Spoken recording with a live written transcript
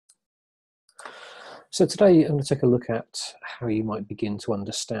So today I'm going to take a look at how you might begin to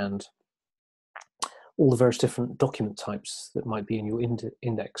understand all the various different document types that might be in your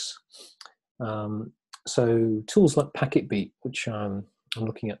index. So tools like packetbeat, which I'm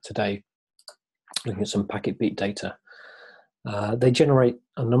looking at today, looking at some packetbeat data, they generate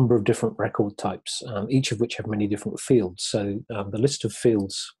a number of different record types, each of which have many different fields. So the list of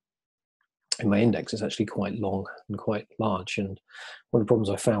fields in my index is actually quite long and quite large, and one of the problems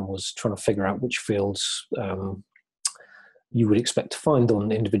I found was trying to figure out which fields you would expect to find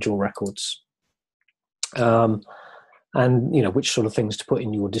on individual records, and which sort of things to put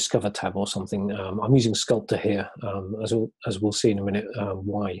in your Discover tab or something. I'm using Sculptor here, as we'll see in a minute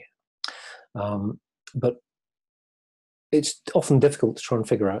why, but it's often difficult to try and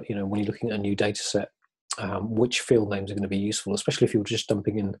figure out, when you're looking at a new data set, which field names are going to be useful, especially if you're just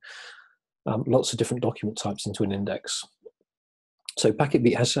dumping in lots of different document types into an index. So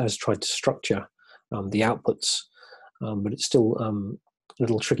packetbeat has tried to structure the outputs, but it's still a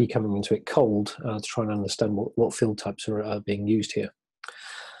little tricky coming into it cold to try and understand what field types are being used here.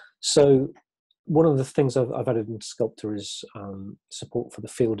 So one of the things I've added in Sculptor is support for the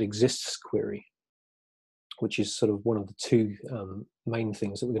field exists query, which is sort of one of the two main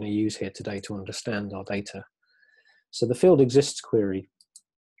things that we're going to use here today to understand our data. So the field exists query,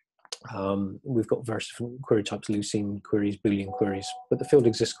 we've got various different query types, Lucene queries, Boolean queries, but the field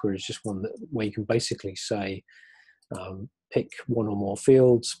exists query is just one where you can basically say, pick one or more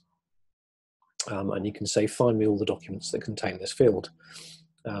fields, and you can say, find me all the documents that contain this field.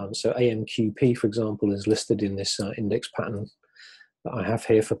 So AMQP, for example, is listed in this index pattern that I have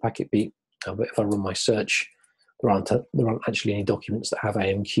here for packetbeat, but if I run my search, there aren't actually any documents that have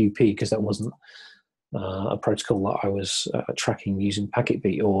AMQP, because that wasn't a protocol that I was tracking using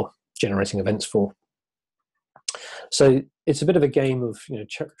packetbeat or generating events for. So it's a bit of a game of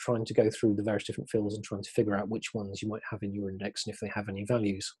trying to go through the various different fields and trying to figure out which ones you might have in your index and if they have any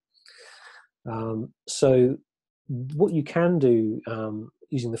values. So what you can do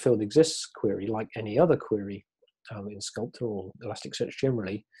using the field exists query, like any other query in Sculptor or Elasticsearch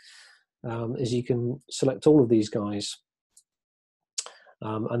generally, is you can select all of these guys,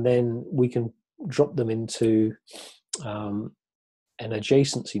 and then we can drop them into an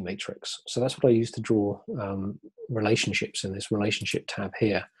adjacency matrix. So that's what I use to draw relationships in this relationship tab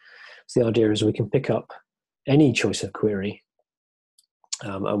here. So the idea is we can pick up any choice of query,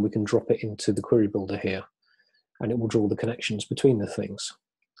 and we can drop it into the query builder here, and it will draw the connections between the things.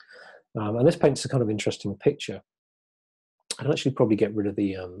 And this paints a kind of interesting picture. I can actually probably get rid of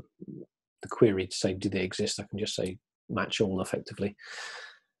the query to say, do they exist? I can just say match all effectively.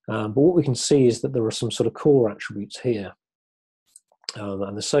 But what we can see is that there are some sort of core attributes here,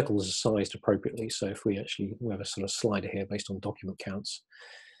 and the circles are sized appropriately. So if we have a sort of slider here based on document counts,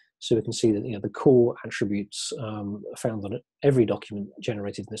 so we can see that the core attributes found on every document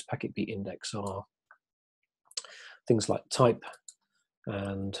generated in this packetbeat index are things like type,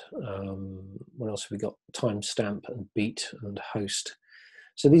 and what else have we got? Timestamp and beat and host.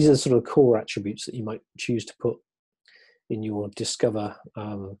 So these are the sort of core attributes that you might choose to put in your Discover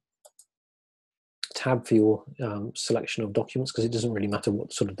tab for your selection of documents, because it doesn't really matter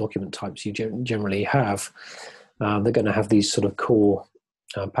what sort of document types you generally have. They're going to have these sort of core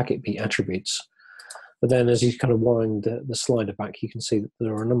packetbeat attributes. But then as you kind of wind the slider back, you can see that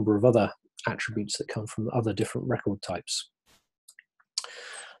there are a number of other attributes that come from other different record types.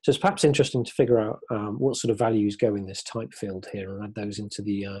 So it's perhaps interesting to figure out what sort of values go in this type field here and add those into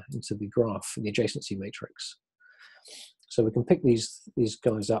the graph, the adjacency matrix. So we can pick these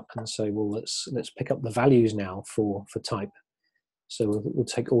guys up and say, well, let's pick up the values now for type. So we'll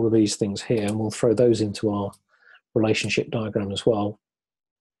take all of these things here and we'll throw those into our relationship diagram as well.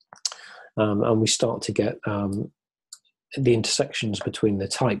 And we start to get the intersections between the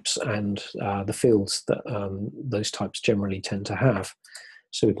types and the fields that those types generally tend to have.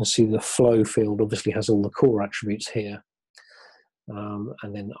 So we can see the flow field obviously has all the core attributes here,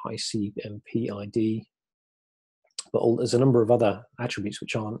 and then ICMP ID. But there's a number of other attributes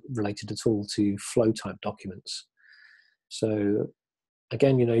which aren't related at all to flow type documents. So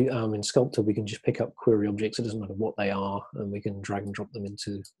again, in Sculptor, we can just pick up query objects. It doesn't matter what they are, and we can drag and drop them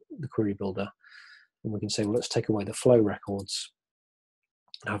into the query builder. And we can say, well, let's take away the flow records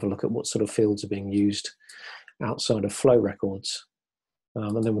and have a look at what sort of fields are being used outside of flow records.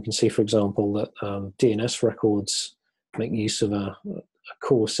 And then we can see, for example, that DNS records make use of a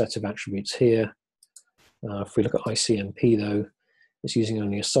core set of attributes here. If we look at ICMP, though, it's using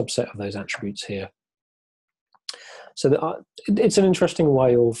only a subset of those attributes here. So it's an interesting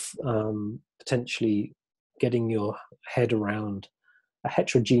way of potentially getting your head around a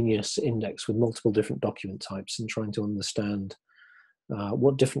heterogeneous index with multiple different document types and trying to understand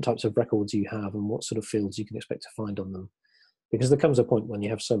what different types of records you have and what sort of fields you can expect to find on them. Because there comes a point when you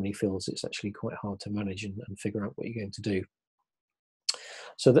have so many fields, it's actually quite hard to manage and figure out what you're going to do.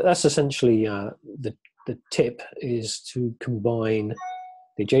 So that's essentially the tip, is to combine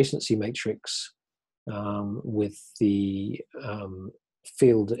the adjacency matrix with the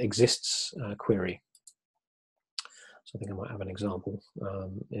field exists query. So I think I might have an example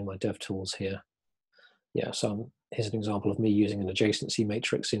in my dev tools here. Yeah, so here's an example of me using an adjacency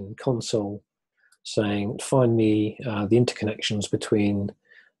matrix in console, saying find me the interconnections between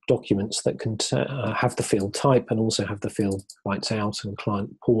documents that can have the field type and also have the field bytes out and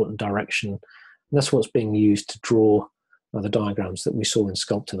client port and direction. And that's what's being used to draw the diagrams that we saw in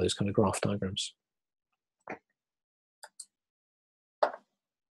Sculptor, those kind of graph diagrams.